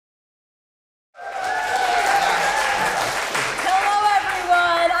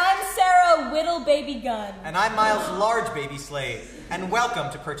baby gun. And I'm Miles' large baby slave. And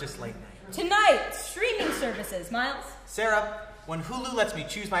welcome to Purchase Late Night. Tonight, streaming services, Miles. Sarah, when Hulu lets me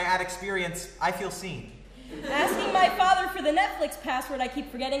choose my ad experience, I feel seen. Asking my father for the Netflix password I keep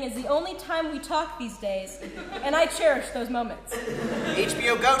forgetting is the only time we talk these days, and I cherish those moments.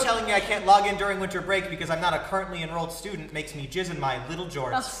 HBO Go telling me I can't log in during winter break because I'm not a currently enrolled student makes me jizz in my little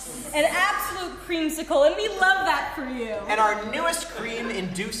jorts. An absolute creamsicle, and we love that for you. And our newest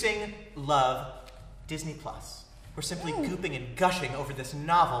cream-inducing love, Disney Plus. We're simply gooping and gushing over this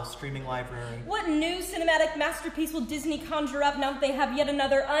novel streaming library. What new cinematic masterpiece will Disney conjure up now that they have yet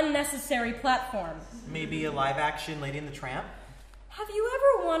another unnecessary platform? Maybe a live-action Lady and the Tramp? Have you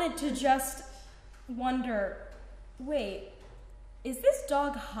ever wanted to just wonder, wait, is this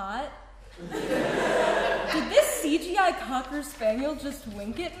dog hot? Did this CGI Cocker Spaniel just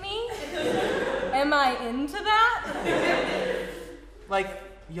wink at me? Am I into that? Like,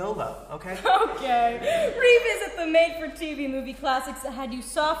 YOLO, okay? Okay. Revisit the made-for-TV movie classics that had you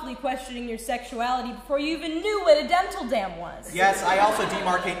softly questioning your sexuality before you even knew what a dental dam was. Yes, I also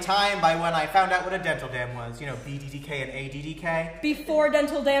demarcate time by when I found out what a dental dam was. You know, BDDK and ADDK. Before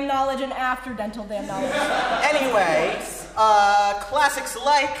dental dam knowledge and after dental dam knowledge. Anyways, classics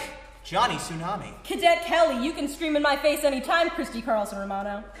like Johnny Tsunami. Cadet Kelly, you can scream in my face anytime, Christy Carlson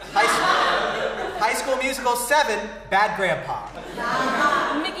Romano. High School Musical 7, Bad Grandpa.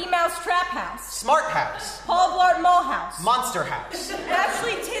 Mickey Mouse Trap House. Smart House. Paul Blart Mall House. Monster House.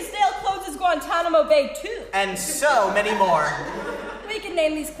 Ashley Tisdale closes Guantanamo Bay too. And so many more. We can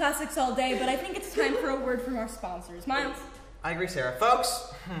name these classics all day, but I think it's time for a word from our sponsors. Miles? I agree, Sarah.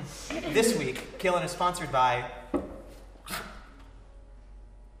 Folks, this week, Killin' is sponsored by...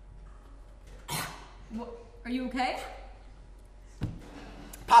 Are you okay?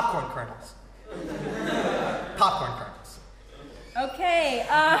 Popcorn kernels. Popcorn kernels. Okay,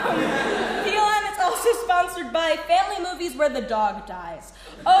 PLN is also sponsored by Family Movies Where the Dog Dies.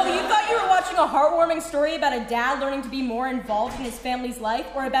 Oh, you thought you were watching a heartwarming story about a dad learning to be more involved in his family's life,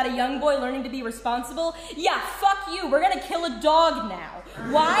 or about a young boy learning to be responsible? Yeah, fuck you, we're gonna kill a dog now.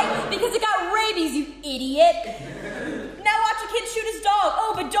 Why? Because it got rabies, you idiot. Now watch a kid shoot his dog.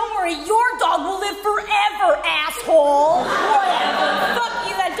 Oh, but don't worry, your dog will live forever, asshole. Whatever. Fuck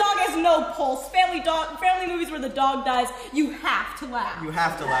you, that dog has no pulse. Family Movies Where the Dog Dies, you have to laugh. You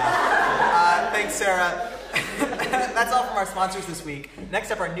have to laugh. Thanks, Sarah. That's all from our sponsors this week.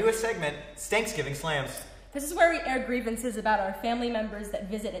 Next up, our newest segment, Thanksgiving Slams. This is where we air grievances about our family members that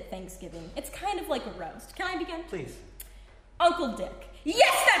visit at Thanksgiving. It's kind of like a roast. Can I begin? Please. Uncle Dick.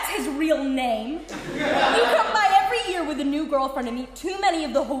 Yes, that's his real name. You come by every year with a new girlfriend and eat too many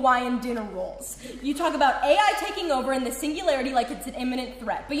of the Hawaiian dinner rolls. You talk about AI taking over and the singularity like it's an imminent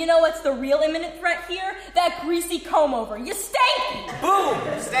threat. But you know what's the real imminent threat here? That greasy comb over. You stanky! Boom!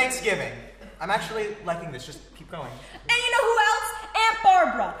 It's Thanksgiving. I'm actually liking this. Just keep going. And you know who else? Aunt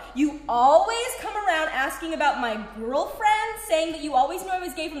Barbara. You always come around asking about my girlfriend, saying that you always knew I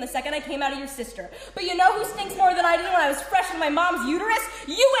was gay from the second I came out of your sister. But you know who stinks more than I did when I was fresh in my mom's uterus?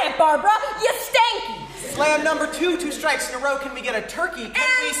 You, Aunt Barbara. You stanky. Slam number 2, 2 strikes in a row. Can we get a turkey?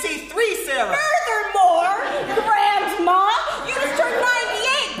 Can we see 3, Sarah? Furthermore, Grandma, you just turned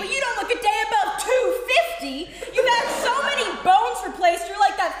 98, but you don't look a day above 250. You've had so many bones replaced. You're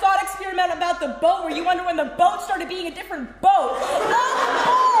like that thought experiment about the boat where you wonder when the boat started being a different boat.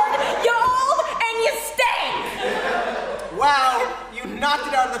 Overboard, you old and you stink. Wow, you knocked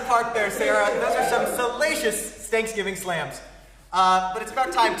it out of the park there, Sarah. Those are some salacious Thanksgiving slams. But it's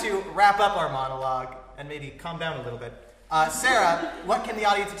about time to wrap up our monologue and maybe calm down a little bit. Sarah, what can the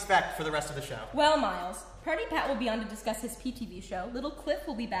audience expect for the rest of the show? Well, Miles, Party Pat will be on to discuss his PTV show, Little Cliff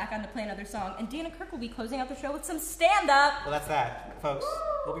will be back on to play another song, and Dana Kirk will be closing out the show with some stand-up. Well, that's that, folks.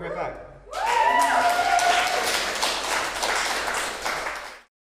 We'll be right back.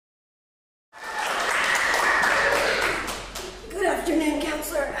 Good afternoon,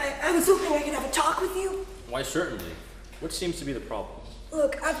 counselor. I was hoping I could have a talk with you. Why, certainly. What seems to be the problem?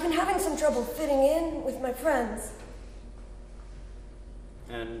 Look, I've been having some trouble fitting in with my friends.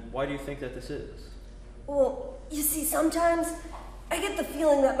 And why do you think that this is? Well, you see, sometimes I get the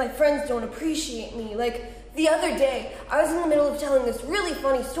feeling that my friends don't appreciate me. Like, the other day, I was in the middle of telling this really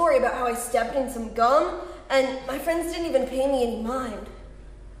funny story about how I stepped in some gum, and my friends didn't even pay me any mind.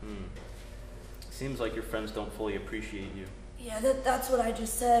 Seems like your friends don't fully appreciate you. Yeah, that's what I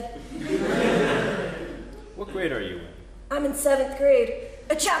just said. What grade are you in? I'm in 7th grade,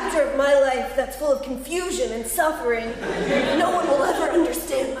 a chapter of my life that's full of confusion and suffering. No one will ever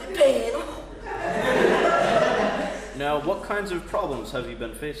understand my pain. Now, what kinds of problems have you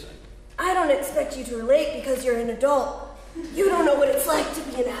been facing? I don't expect you to relate because you're an adult. You don't know what it's like to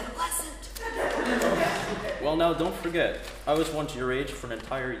be an adolescent. Well, now don't forget, I was once your age for an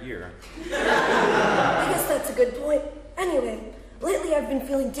entire year. I guess that's a good point. Anyway, lately I've been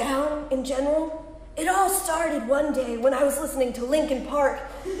feeling down in general. It all started one day when I was listening to Linkin Park,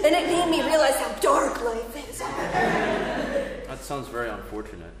 and it made me realize how dark life is. That sounds very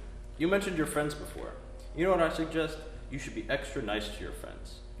unfortunate. You mentioned your friends before. You know what I suggest? You should be extra nice to your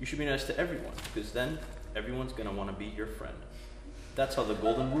friends. You should be nice to everyone, because then everyone's going to want to be your friend. That's how the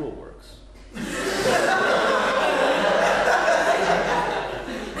golden rule works. I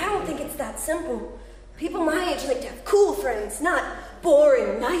don't think it's that simple. People my age like to have cool friends, not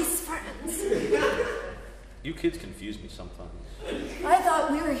boring, nice friends. You kids confuse me sometimes. I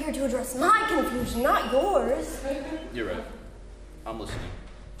thought we were here to address my confusion, not yours. You're right. I'm listening.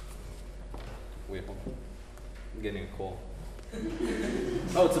 Wait, hold on. I'm getting a call.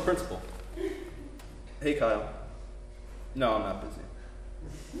 Oh, it's the principal. Hey, Kyle. No, I'm not busy.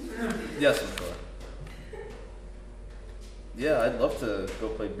 Yes, I'm sure. Yeah, I'd love to go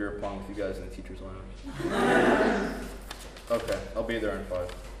play beer pong with you guys in the teacher's lounge. Okay, I'll be there in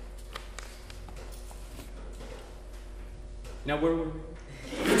 5. Now, where were we?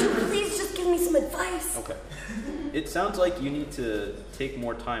 Could you please just give me some advice? Okay. It sounds like you need to take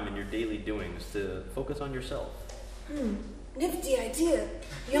more time in your daily doings to focus on yourself. Nifty idea.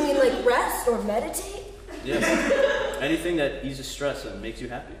 You mean like rest or meditate? Yeah. Anything that eases stress and makes you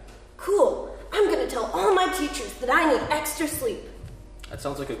happy. Cool. I'm gonna tell all my teachers that I need extra sleep. That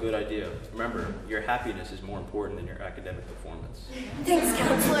sounds like a good idea. Remember, your happiness is more important than your academic performance. Thanks,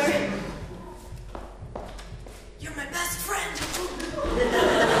 counselor. You're my best friend.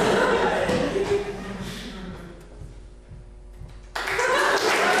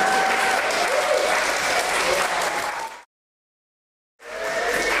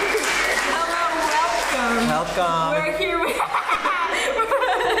 Welcome. We're here with...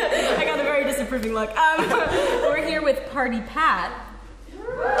 I got a very disapproving look. We're here with Party Pat.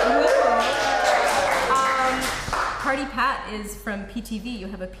 Party Pat is from PTV. You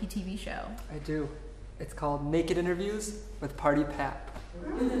have a PTV show. I do. It's called Naked Interviews with Party Pat.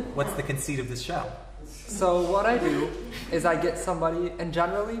 What's the conceit of this show? So what I do is I get somebody, and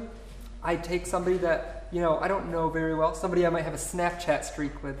generally, I take somebody that, you know, I don't know very well, somebody I might have a Snapchat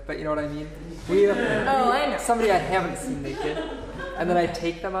streak with, but you know what I mean? I know. Somebody I haven't seen naked, and then I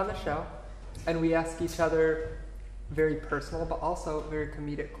take them on the show, and we ask each other very personal, but also very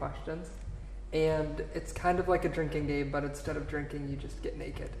comedic questions. And it's kind of like a drinking game, but instead of drinking, you just get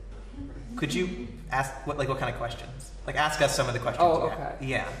naked. Could you ask what kind of questions? Like, ask us some of the questions. Oh, you okay. have.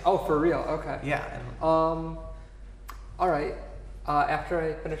 Yeah. Oh, for real? Okay. Yeah. All right. After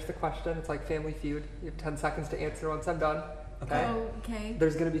I finish the question, it's like Family Feud. You have 10 seconds to answer once I'm done. Okay. Okay.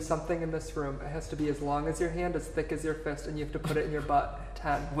 There's going to be something in this room. It has to be as long as your hand, as thick as your fist, and you have to put it in your butt.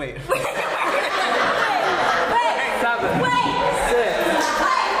 10. Wait. 7. Wait. 6.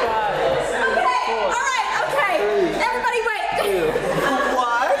 Okay. 4. All right. Okay. 3. Everybody, wait. 2.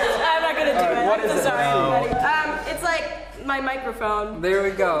 What? I'm not gonna do it. What I'm is so it? sorry. No. It's like my microphone. There we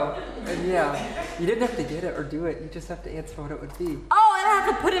go. And yeah, you didn't have to get it or do it. You just have to answer what it would be. Oh, I don't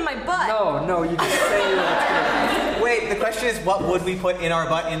have to put it in my butt. No, you just say what it's going to be. Wait, the question is, what would we put in our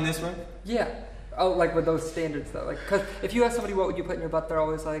butt in this room? Yeah. Oh, like with those standards though, like, cause if you ask somebody what would you put in your butt, they're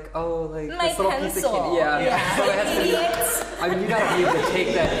always like, oh, like My this little piece of pencil. candy. Yeah. So it has to be. Idiots. I mean, you gotta be able to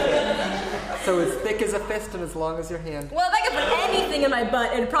take that. So as thick as a fist and as long as your hand. Well, if I could put anything in my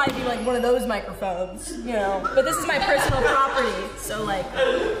butt, it'd probably be like one of those microphones, you know. But this is my personal property, so like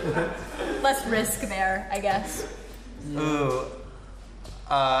less risk there, I guess. Ooh.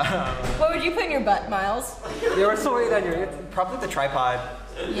 What would you put in your butt, Miles? Yeah, we're still waiting on your answer. Probably the tripod.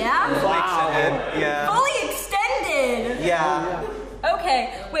 Yeah? Wow. Yeah. Fully extended. Yeah.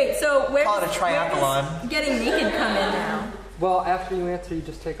 Okay, wait. So where Call it a does triathlon. getting naked come in now? Well, after you answer, you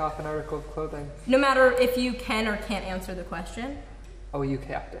just take off an article of clothing. No matter if you can or can't answer the question. Oh, you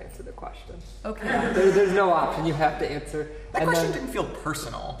have to answer the question. Okay. There's no option. You have to answer. That And question then- didn't feel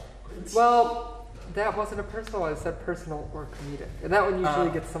personal. Well, that wasn't a personal one. I said personal or comedic. And that one usually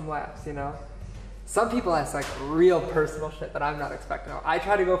gets some laughs, you know? Some people ask like real personal shit that I'm not expecting. I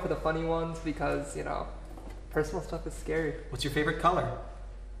try to go for the funny ones because, you know, personal stuff is scary. What's your favorite color?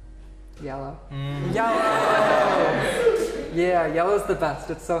 Yellow. Yellow! Yeah, yellow's the best.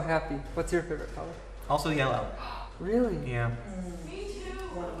 It's so happy. What's your favorite color? Also yellow. Really? Yeah. Me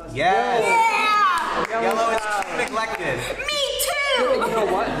too. Yes. Yeah! Yellow is neglected. Me too! You know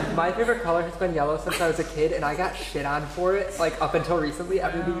what? My favorite color has been yellow since I was a kid, and I got shit on for it, like, up until recently.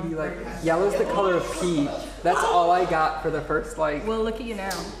 Everybody would be like, yellow's the color of pee. That's all I got for the first, like... Well, look at you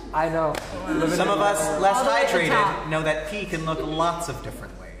now. I know. Some of us less All the way at the hydrated top. know that pee can look lots of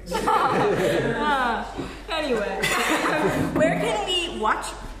different ways. Anyway, where can we watch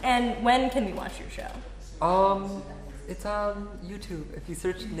and when can we watch your show? It's on YouTube. If you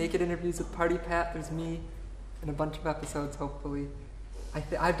search Naked Interviews with Party Pat, there's me and a bunch of episodes, hopefully.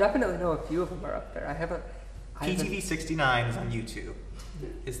 I definitely know a few of them are up there. I haven't. PTV 69 is on YouTube.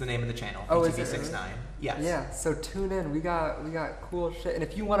 Is the name of the channel. Oh, PTV is it 69. really? Yes. Yeah, so tune in. We got cool shit. And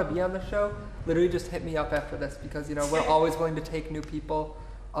if you want to be on the show, literally just hit me up after this because we're always willing to take new people.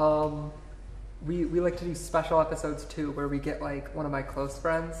 We like to do special episodes too, where we get like one of my close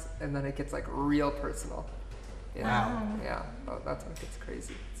friends, and then it gets like real personal. Wow. Yeah. Oh, that's when it gets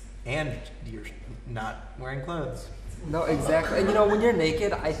crazy. And you're not wearing clothes. No, exactly. And when you're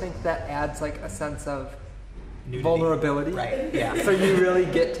naked, I think that adds like a sense of Nudity. vulnerability. Right. Yeah. So you really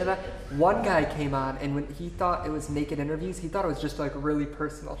get to that. One guy came on, and when he thought it was Naked Interviews, he thought it was just like really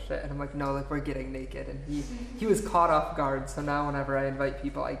personal shit. And I'm like, no, like we're getting naked. And he was caught off guard. So now whenever I invite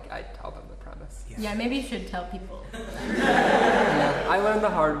people, I tell them the premise. Yeah, maybe you should tell people. Yeah, I learned the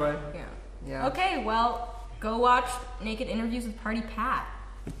hard way. Yeah. Okay, well, go watch Naked Interviews with Party Pat.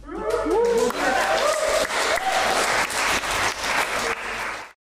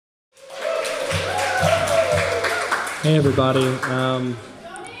 Hey everybody, I'm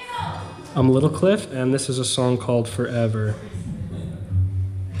Little Cliff, and this is a song called Forever.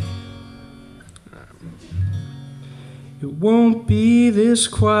 It won't be this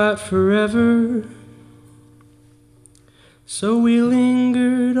quiet forever, so we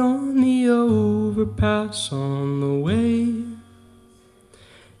lingered on the overpass on the way.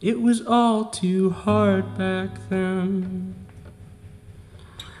 It was all too hard back then.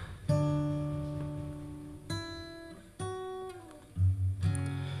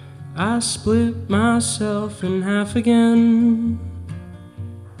 I split myself in half again.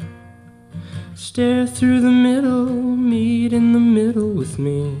 Stare through the middle, meet in the middle with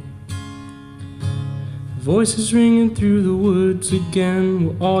me. Voices ringing through the woods again,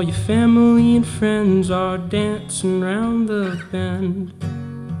 where all your family and friends are dancing round the bend.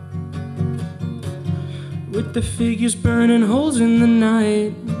 With the figures burning holes in the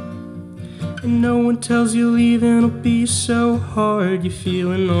night, and no one tells you leaving will be so hard. You're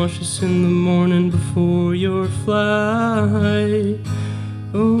feeling nauseous in the morning before your flight.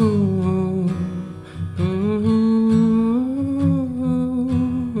 Oh, oh, oh.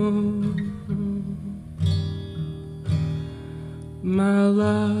 My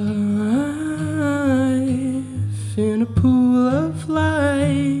life in a pool of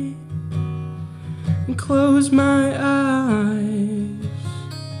light, and close my eyes.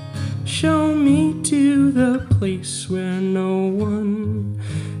 Show me to the place where no one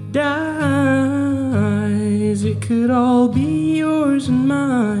dies. It could all be yours and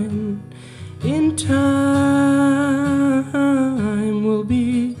mine. In time, we'll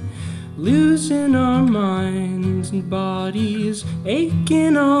be losing our minds and bodies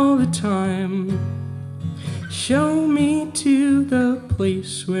aching all the time. Show me to the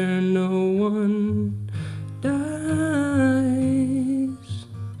place where no one dies.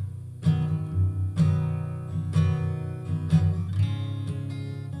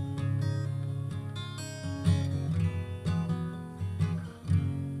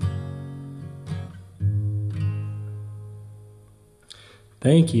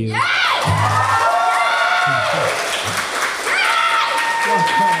 Thank you.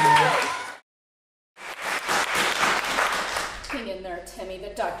 Hang in there, Timmy. The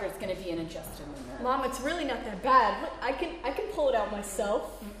doctor's gonna be in in just a minute. Mom, it's really not that bad. Look, I can pull it out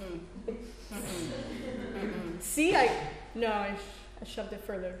myself. See, I shoved it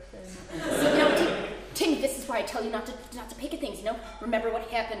further. Timmy, this is why I tell you not to pick at things. Remember what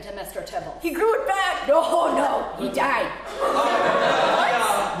happened to Mr. Tibble? He grew it back. No, he died.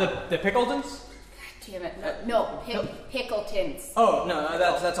 The Pickletons? God damn it! No, Pickletons. Oh no,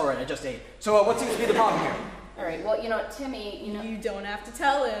 that's all right. I just ate. So what seems to be the problem here? All right. Well, Timmy, You don't have to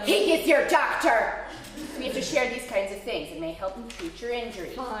tell him. he is your doctor. We have to share these kinds of things. It may help in future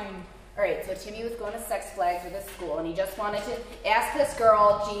injuries. Fine. All right, so Timmy was going to Six Flags with his school, and he just wanted to ask this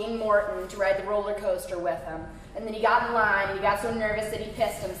girl, Jean Morton, to ride the roller coaster with him. And then he got in line, and he got so nervous that he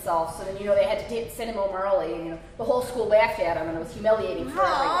pissed himself. So then, they had to send him home early, and, the whole school laughed at him, and it was humiliating for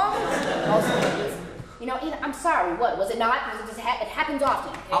everyone. Also, I'm sorry, what? Was it not? It happens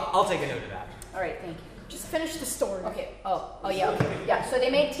often, okay? I'll take a note of that. All right, thank you. Just finish the story. Okay, oh yeah, okay. Yeah, so they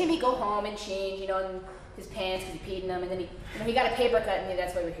made Timmy go home and change, and his pants because he peed in them, and then he got a paper cut, and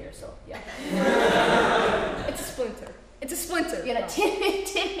that's why we're here. So yeah. It's a splinter.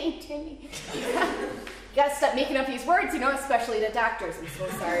 Timmy. You gotta stop making up these words, especially to doctors. I'm so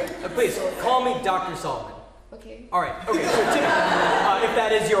sorry. Please call me Dr. Solomon. Okay. All right. Okay. So Timmy, if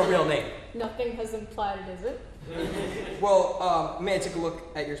that is your real name. Nothing has implied it, is it? Well, may I take a look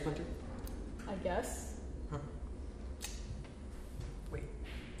at your splinter? I guess. Wait.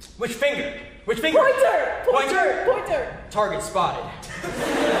 Which finger? Which finger? Pointer! Target spotted.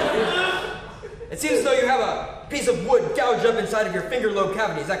 It seems as though you have a piece of wood gouged up inside of your finger lobe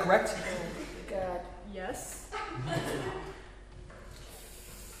cavity. Is that correct? God. Yes.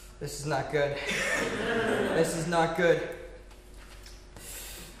 This is not good. This is not good.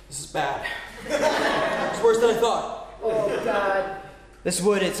 This is bad. It's worse than I thought. Oh, God. This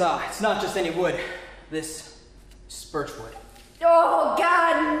wood, it's not just any wood. This is birch wood. Oh,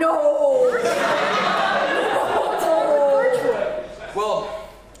 God, no! Well,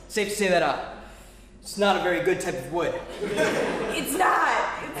 safe to say that it's not a very good type of wood. It's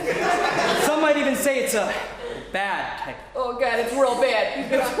not! Some might even say it's a bad type. Oh, God, it's real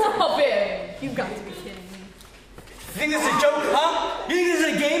bad. It's real bad. You've got to be kidding me. You think this is a joke, huh? You think this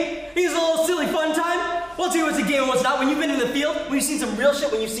is a game? You think this is a little silly fun time? Well, I'll tell you what's a game and what's not. When you've been in the field, when you've seen some real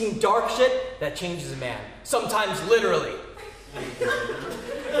shit, when you've seen dark shit, that changes a man. Sometimes literally. Now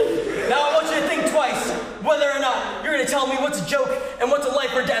I want you to think twice whether or not you're going to tell me what's a joke and what's a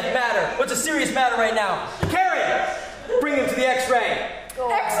life or death matter. What's a serious matter right now. Carrie, bring him to the X-ray.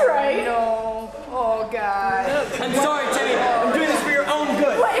 X-ray? No. Oh, God. I'm sorry, Timmy. I'm doing this for your own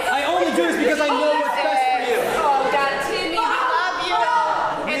good. I only do this because I know what's best for you. Oh, God, Timmy, we love you.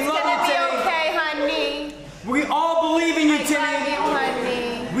 It's love gonna you, be Timmy. okay, honey. We all believe in you, I Timmy. love you,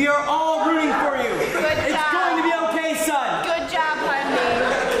 honey. We are all rooting for you. Good It's job. going to be okay, son. Good job, honey.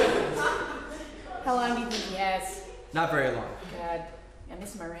 How long do you think he has? Not very long. God, I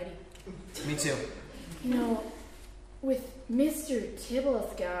miss him already. Me too. You know, with Mr.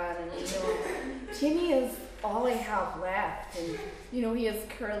 Tibble's gone, and Timmy is all I have left, and he has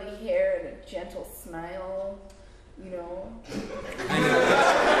curly hair and a gentle smile. I know.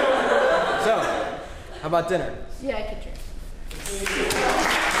 So, how about dinner? Yeah, I could drink.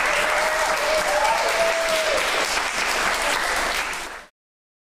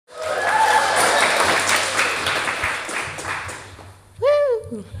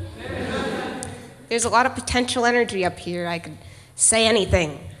 Woo! There's a lot of potential energy up here. I could say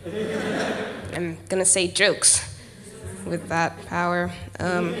anything. I'm gonna say jokes with that power.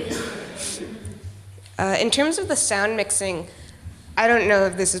 In terms of the sound mixing, I don't know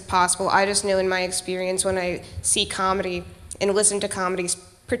if this is possible. I just know in my experience when I see comedy and listen to comedies,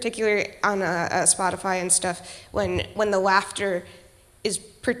 particularly on Spotify and stuff, when the laughter is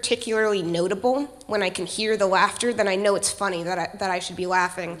particularly notable, when I can hear the laughter, then I know it's funny, that I should be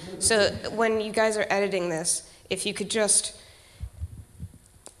laughing. So when you guys are editing this, if you could just...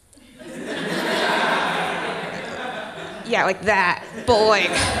 yeah, like that, boy.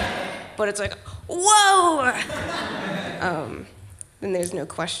 But it's like, whoa! Then there's no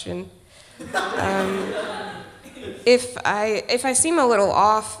question. If I seem a little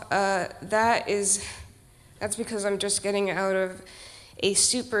off, that's because I'm just getting out of a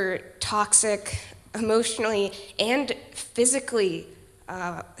super toxic, emotionally and physically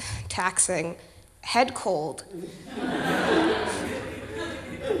taxing head cold.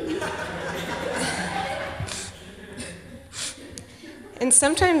 And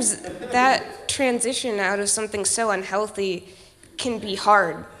sometimes that transition out of something so unhealthy can be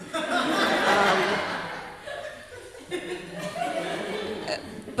hard.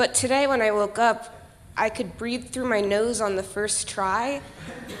 But today when I woke up, I could breathe through my nose on the first try,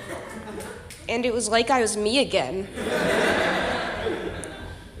 and it was like I was me again.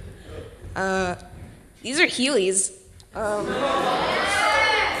 These are Heelys.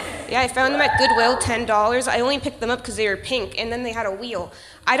 Yeah, I found them at Goodwill, $10. I only picked them up because they were pink, and then they had a wheel.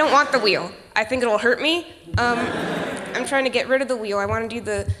 I don't want the wheel. I think it'll hurt me. I'm trying to get rid of the wheel. I want to do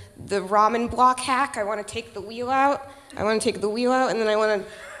the ramen block hack. I want to take the wheel out. And then I want to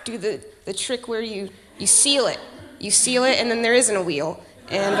do the trick where you seal it. You seal it, and then there isn't a wheel.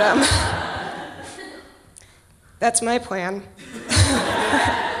 And that's my plan.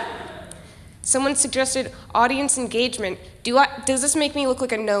 Someone suggested audience engagement. Does this make me look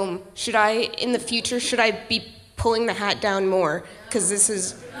like a gnome? In the future, should I be pulling the hat down more? Because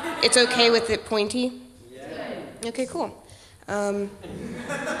it's okay with it pointy? Yeah. Okay, cool.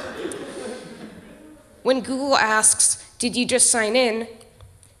 When Google asks, did you just sign in?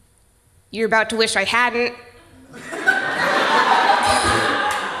 You're about to wish I hadn't.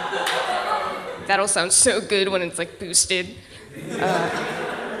 That'll sound so good when it's like boosted.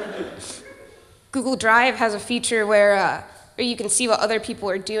 Google Drive has a feature where you can see what other people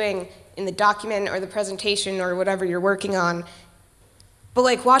are doing in the document or the presentation or whatever you're working on. But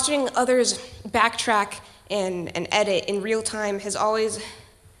like watching others backtrack and edit in real time has always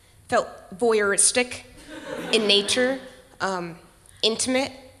felt voyeuristic in nature,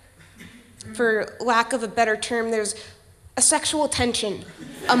 intimate. For lack of a better term, there's a sexual tension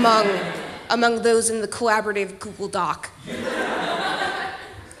among those in the collaborative Google Doc.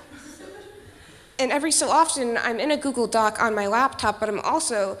 And every so often, I'm in a Google Doc on my laptop, but I'm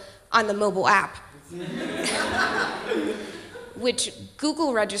also on the mobile app, which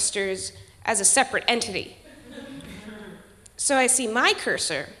Google registers as a separate entity. So I see my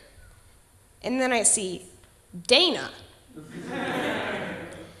cursor, and then I see Dana.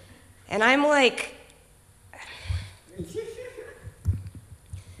 And I'm like,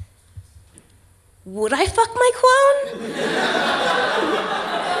 would I fuck my clone?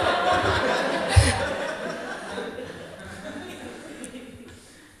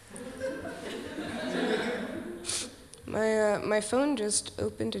 My phone just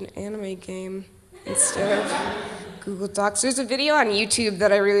opened an anime game instead of Google Docs. There's a video on YouTube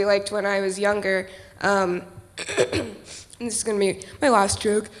that I really liked when I was younger. And this is gonna be my last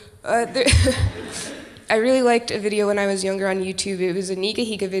joke. I really liked a video when I was younger on YouTube. It was a Niga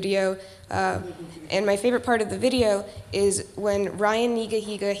Higa video. And my favorite part of the video is when Ryan Niga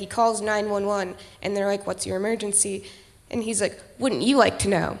Higa, he calls 911 and they're like, "What's your emergency?" And he's like, "Wouldn't you like to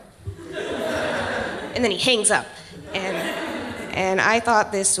know?" And then he hangs up. And I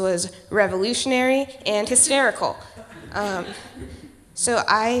thought this was revolutionary and hysterical. So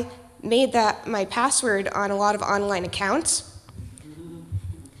I made that my password on a lot of online accounts.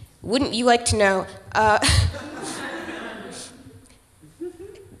 Wouldn't you like to know?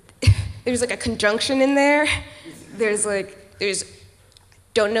 There's like a conjunction in there. There's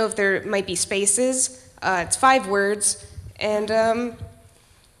don't know if there might be spaces. It's 5 words, and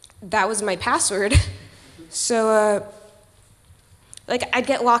that was my password. So, I'd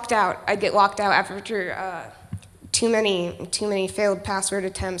get locked out. I'd get locked out after too many failed password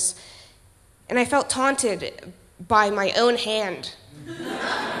attempts, and I felt taunted by my own hand.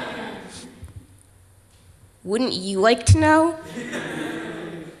 Wouldn't you like to know?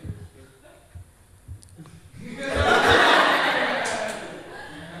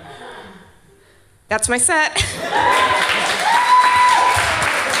 That's my set.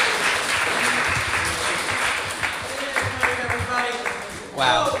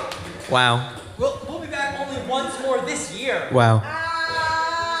 Wow. We'll be back only once more this year. Wow.